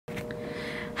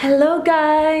Hello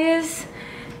guys!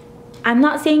 I'm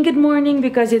not saying good morning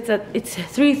because it's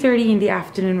 3:30 in the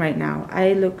afternoon right now.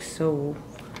 I look so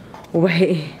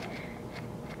way.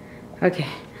 Okay.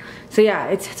 So yeah,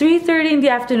 it's 3:30 in the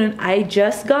afternoon. I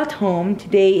just got home.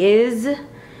 Today is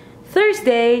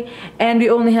Thursday and we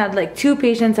only had like 2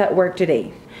 patients at work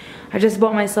today. I just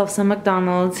bought myself some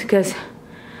McDonald's because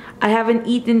I haven't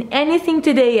eaten anything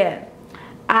today yet.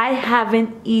 I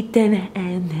haven't eaten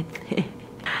anything.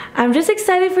 I'm just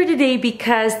excited for today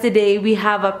because today we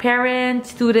have a parent,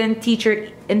 student, teacher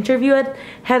interview at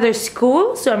Heather's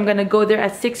school. So I'm gonna go there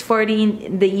at 6:40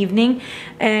 in the evening.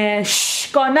 And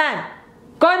shh, Conan!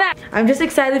 Conan! I'm just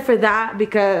excited for that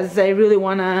because I really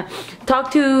wanna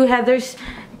talk to Heather's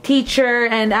teacher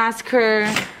and ask her,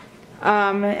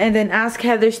 and then ask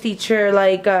Heather's teacher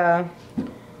like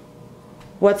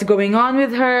what's going on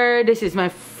with her. This is my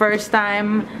first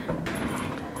time.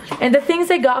 And the things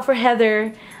I got for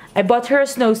Heather, I bought her a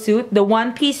snowsuit, the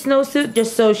one-piece snowsuit,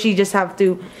 just so she just have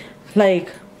to like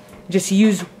just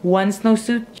use one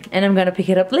snowsuit. And I'm gonna pick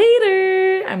it up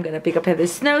later. I'm gonna pick up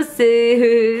Heather's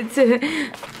snowsuit.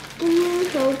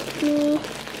 Help me.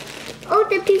 Oh,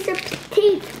 the piece of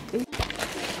tape.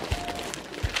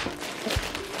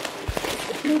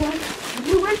 Blue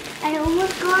one. I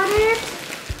almost got it.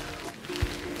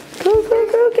 Go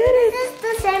get it. This is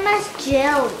the same as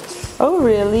Jill's. Oh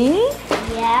really?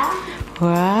 Yeah.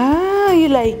 Wow, you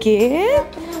like it?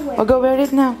 I'll go wear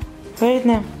it now. Wear it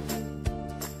now.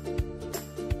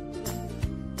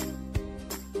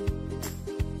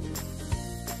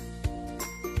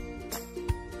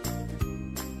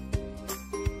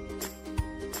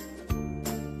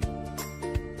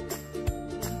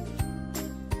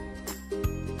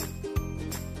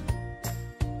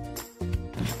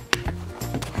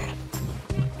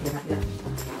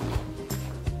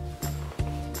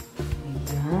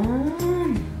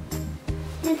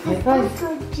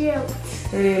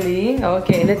 Really?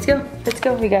 Okay, let's go. Let's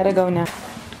go. We gotta go now.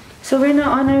 So we're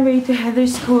now on our way to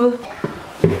Heather's school.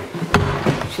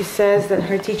 She says that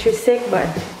her teacher's sick, but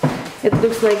it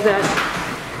looks like that.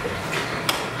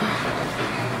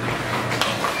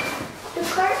 The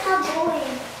cars are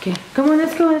going. Okay, come on,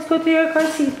 let's go. Let's go to your car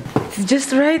seat. It's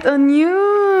just right on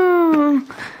you.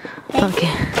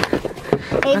 Okay.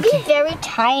 Maybe very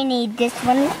tiny. This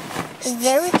one is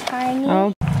very tiny.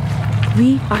 Oh.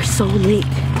 We are so late.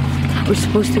 We're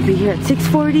supposed to be here at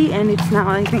 6:40 and it's now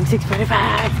I think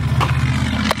 6:45.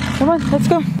 Come on, let's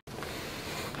go.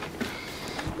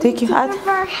 Take you out.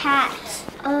 Our hats.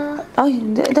 Oh,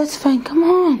 that's fine. Come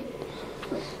on.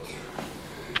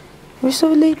 We're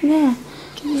so late now.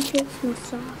 Can you get some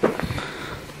socks?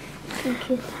 Thank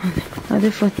you.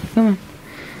 Other foot. Come on.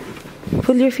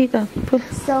 Pull your feet up. Pull.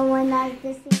 So when I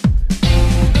visit.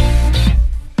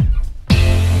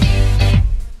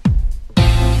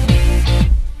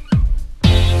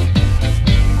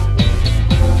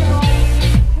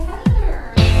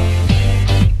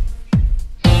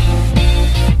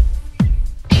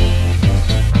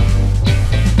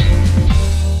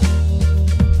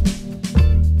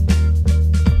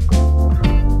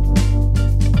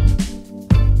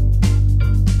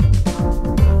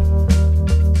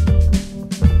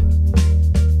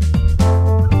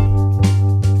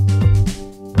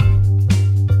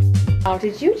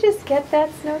 Did you just get that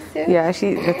snowsuit? Yeah,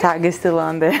 the tag is still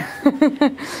on there.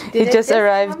 It just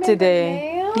arrived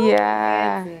today.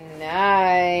 Yeah. It's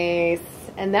nice.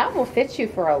 And that will fit you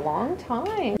for a long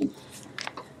time.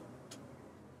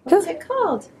 What's it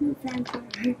called? November.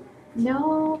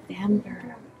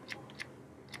 November.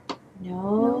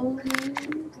 No.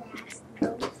 Grass,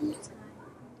 no bees,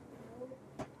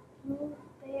 no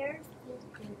bears, no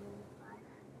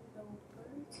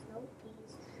birds, no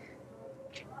bees,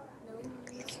 no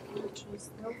beaches,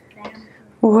 no vampires.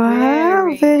 Wow,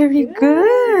 very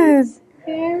good.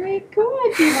 Very good.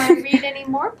 Do you want to read any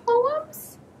more poems?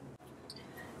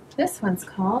 This one's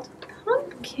called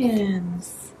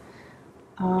Pumpkins.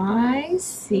 I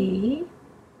see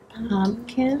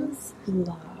pumpkins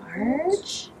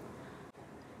large.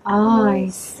 I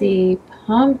see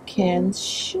pumpkins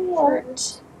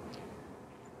short.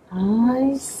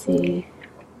 I see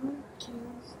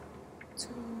pumpkins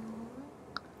tall.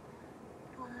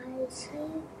 I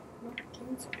see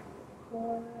pumpkins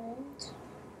orange.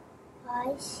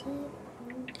 I see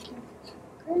pumpkins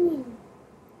green.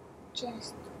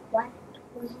 Just what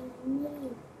we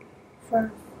need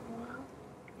for fall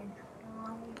and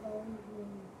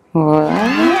Halloween. Wow.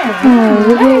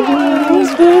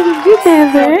 That's very good,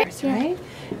 Heather. right?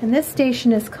 And this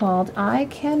station is called I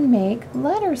Can Make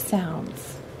Letter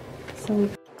Sounds. So we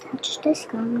touch the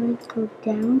sky, go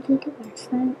down to the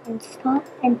westland and stop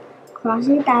and cross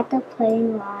it at the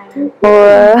plain line.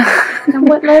 And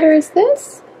what letter is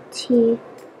this? T.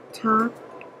 Top.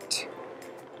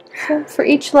 So for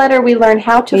each letter, we learn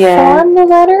how to form the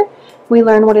letter. We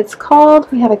learn what it's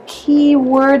called. We have a key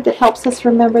word that helps us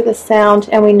remember the sound,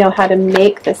 and we know how to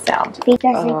make the sound.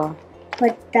 Because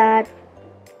put that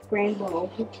rainbow.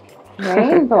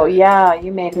 Rainbow, yeah,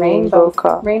 you made rainbow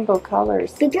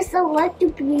colors. Because I like to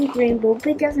be rainbow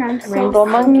because I'm so Rainbow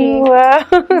monkey. Wow.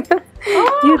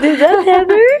 You did that,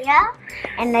 Heather? Yeah.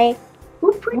 And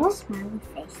who put the smiley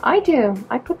face? I do.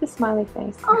 I put the smiley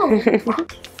face. Oh.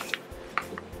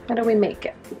 How do we make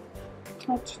it?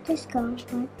 Touch the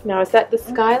skyline. Now, is that the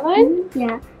skyline?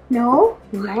 Yeah. No.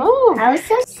 No. I was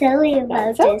so silly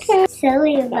about That's this. okay.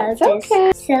 Silly about That's this.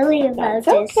 okay. Silly about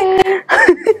That's this. okay.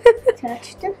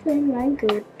 Touch the thin line,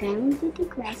 go down to the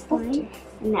grass line,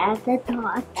 and add the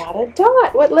dot. Add a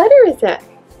dot. What letter is it?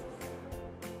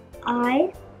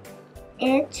 I,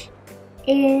 H,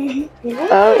 E.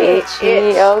 Oh,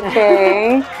 itchy.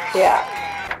 Okay.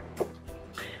 Yeah.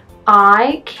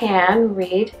 I can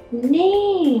read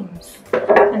names.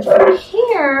 And from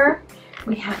here,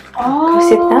 we have all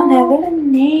sit down, Heather. the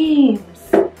names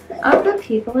of the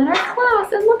people in our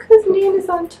class. And look whose name is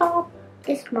on top.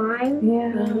 Is mine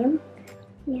name.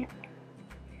 Yeah.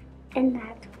 And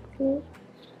that's me.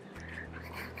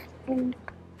 And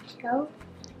Joe.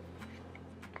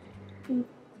 And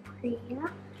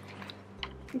Priya.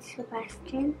 And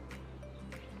Sebastian.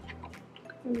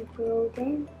 And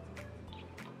Broden.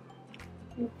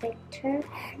 And Victor.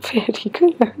 Very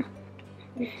good.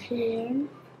 And Kian.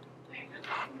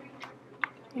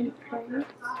 And Prince.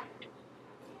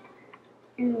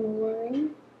 And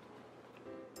Warren.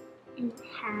 And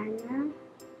Hannah.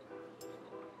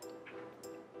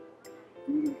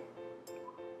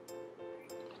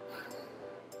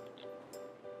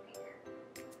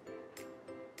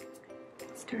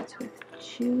 Starts with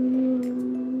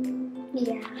Ju.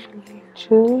 Yeah.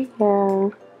 True, yeah.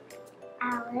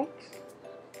 Alex.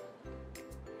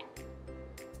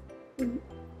 And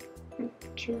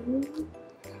June.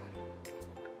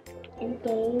 And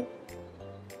Dave.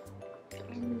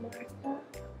 And Martha.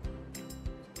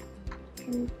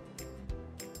 And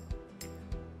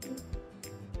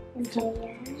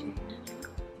Jan.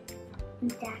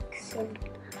 And Daxon.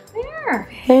 There.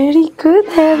 Very good,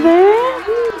 Heather.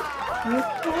 You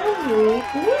can read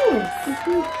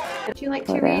names. Would you like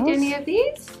to What read else? any of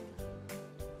these?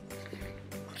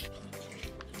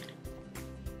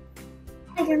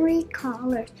 I can read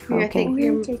colors. Here, I think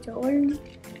you're. Orange is orange.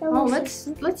 Oh,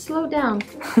 let's slow down.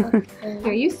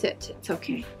 Here, you sit. It's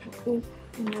okay. I Pull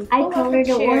up a colored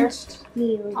the chair. orange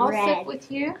you I'll red. sit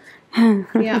with you.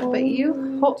 Yeah, but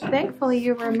you, thankfully,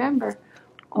 you remember.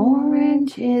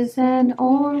 Orange is an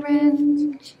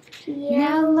orange.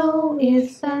 Yellow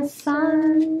is the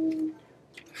sun.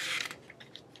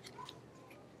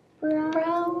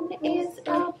 Brown is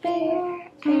a bear.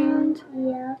 And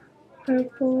Yeah,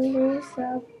 purple is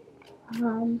a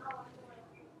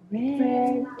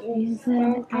red is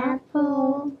an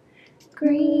apple.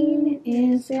 Green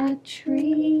is a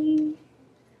tree.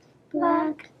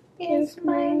 Black is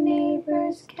my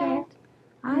neighbor's cat.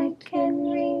 I can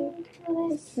read,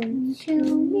 listen to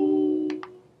me.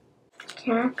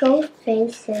 Jackal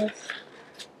faces.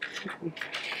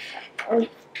 Oh,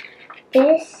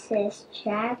 this is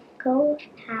Jackal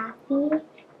happy.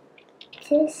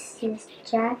 This is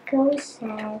Jackal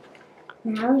sad.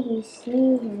 Now you see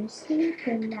him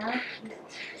sleeping. Now you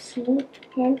see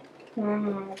him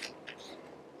mad.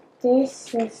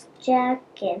 This is Jack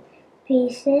in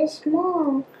pieces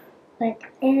small, but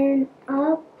in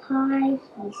a pie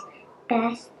he's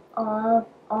best of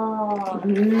all.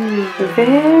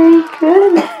 Very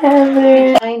good,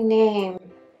 Heather. My name.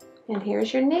 And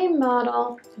here's your name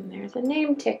model. And there's a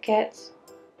name ticket.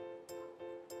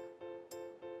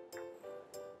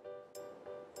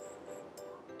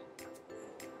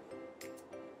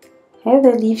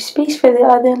 Heather, leave space for the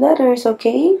other letters,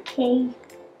 okay? Okay.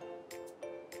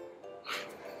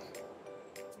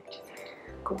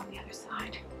 Go on the other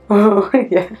side. Oh,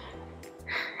 yeah.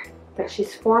 But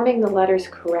she's forming the letters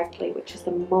correctly, which is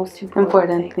the most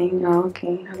important thing. Oh,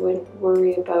 okay. I wouldn't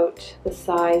worry about the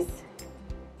size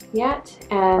yet.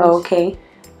 And Okay.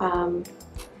 can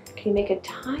you make a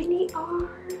tiny R?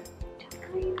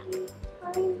 Tiny,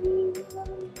 tiny,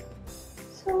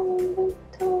 so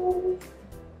little.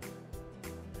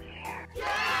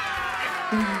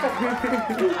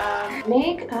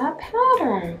 Make a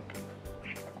pattern.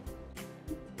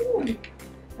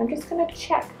 I'm just going to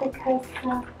check because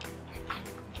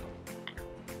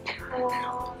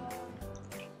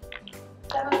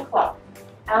 7 o'clock.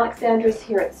 Alexandra's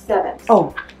here at 7.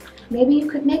 Oh. maybe you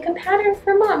could make a pattern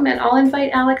for Mom, and I'll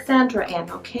invite Alexandra in,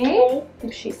 okay?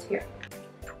 If she's here.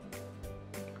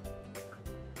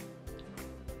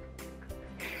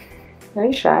 Are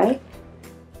you shy?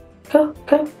 Go,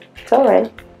 go. It's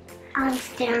alright. I'm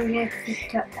staring at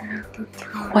Victor all the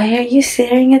time. Why are you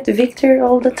staring at Victor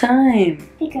all the time?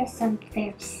 Because I'm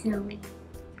very silly.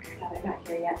 No, they're not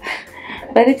here yet.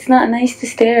 But it's not nice to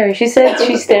stare. She said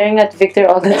she's staring at Victor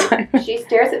all the time. She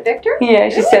stares at Victor? Yeah,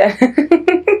 she said.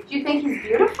 Do you think he's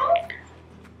beautiful?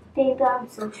 Baby, I'm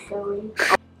so silly.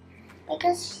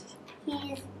 Because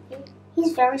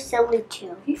he's very silly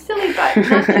too. He's silly, but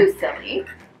not too silly.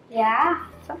 Yeah.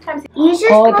 Sometimes You just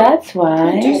Oh, called, that's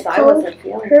why. you just I called wasn't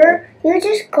feeling her. You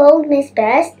just called Miss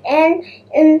Best, and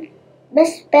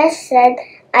Miss Best said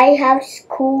I have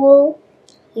school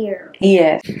here.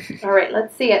 Yes. All right,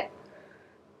 let's see it.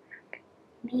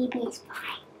 Maybe it's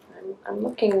fine. I'm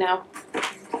looking now.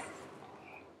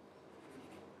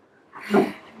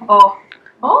 Oh,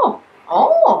 oh,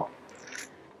 oh!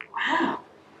 Wow.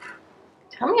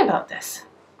 Tell me about this.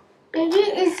 Maybe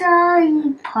it's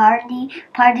a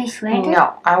party sweater.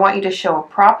 No, I want you to show a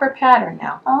proper pattern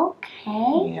now.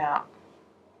 Okay. Yeah.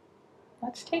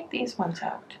 Let's take these ones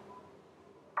out.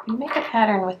 You make a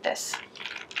pattern with this.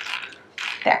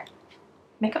 There.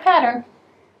 Make a pattern.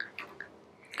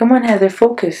 Come on, Heather,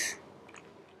 focus.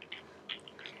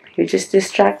 You're just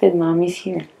distracted. Mommy's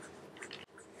here.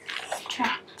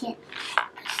 Distracted.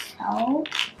 So.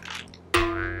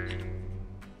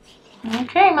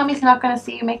 Okay, Mommy's not going to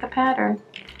see you make a pattern.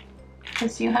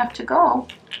 Because you have to go.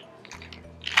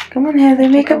 Come on, Heather,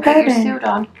 make a Go get your pattern. suit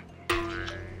on.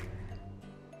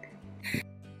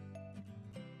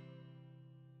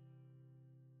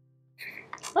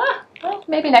 Ah, well,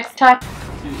 maybe next time.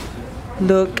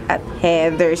 Look at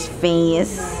Heather's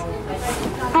face.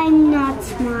 I'm not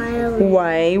smiling.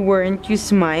 Why weren't you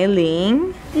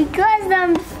smiling? Because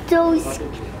I'm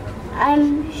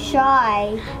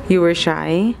shy. You were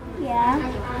shy?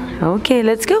 Yeah. Okay,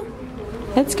 let's go.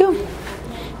 Let's go.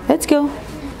 Let's go.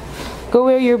 Go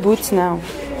wear your boots now.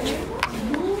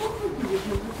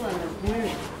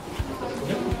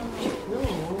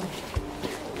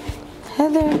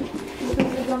 Heather.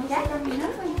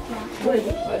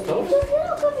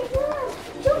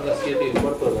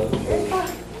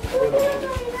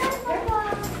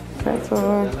 That's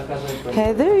all.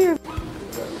 Heather, you're...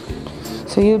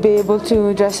 So you'll be able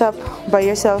to dress up by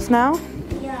yourself now?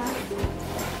 Yeah.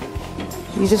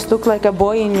 You just look like a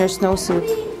boy in your snowsuit.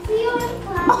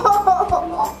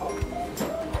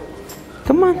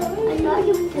 Come on. I'm not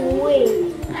a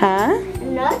boy. Huh?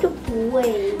 I'm not a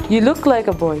boy. You look like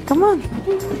a boy. Come on.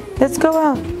 Let's go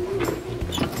out.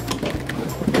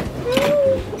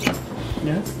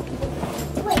 Yeah?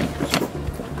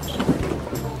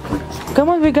 Come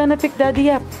on, we're gonna pick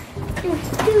Daddy up.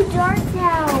 It's too dark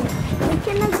now. We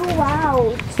cannot go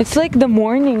out. It's like the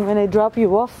morning when I drop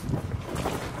you off.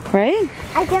 Right?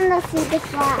 I cannot see the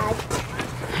flag.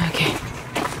 Okay.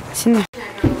 Sit down.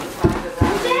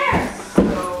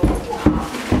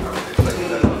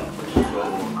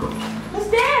 Who's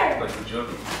there?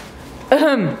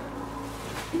 Ahem.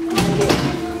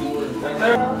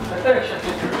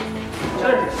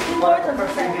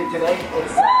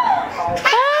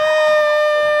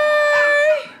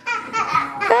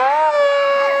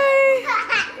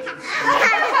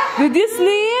 Did you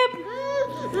sleep?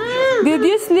 Did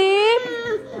you sleep?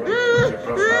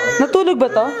 Natulog ba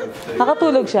to?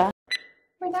 Nakatulog siya?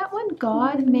 For that one,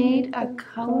 God made a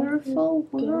colorful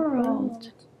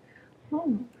world.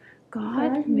 Oh,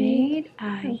 God made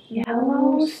a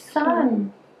yellow sun.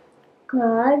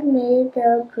 God made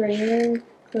the green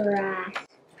grass.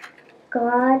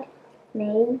 God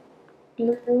made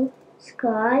blue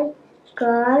sky.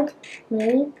 God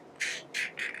made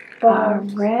A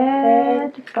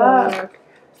red bug.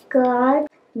 God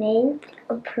made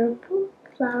a purple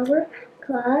flower.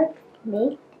 God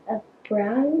made a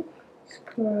brown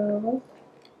squirrel.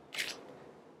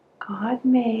 God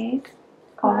made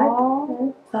God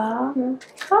all the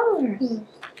colors.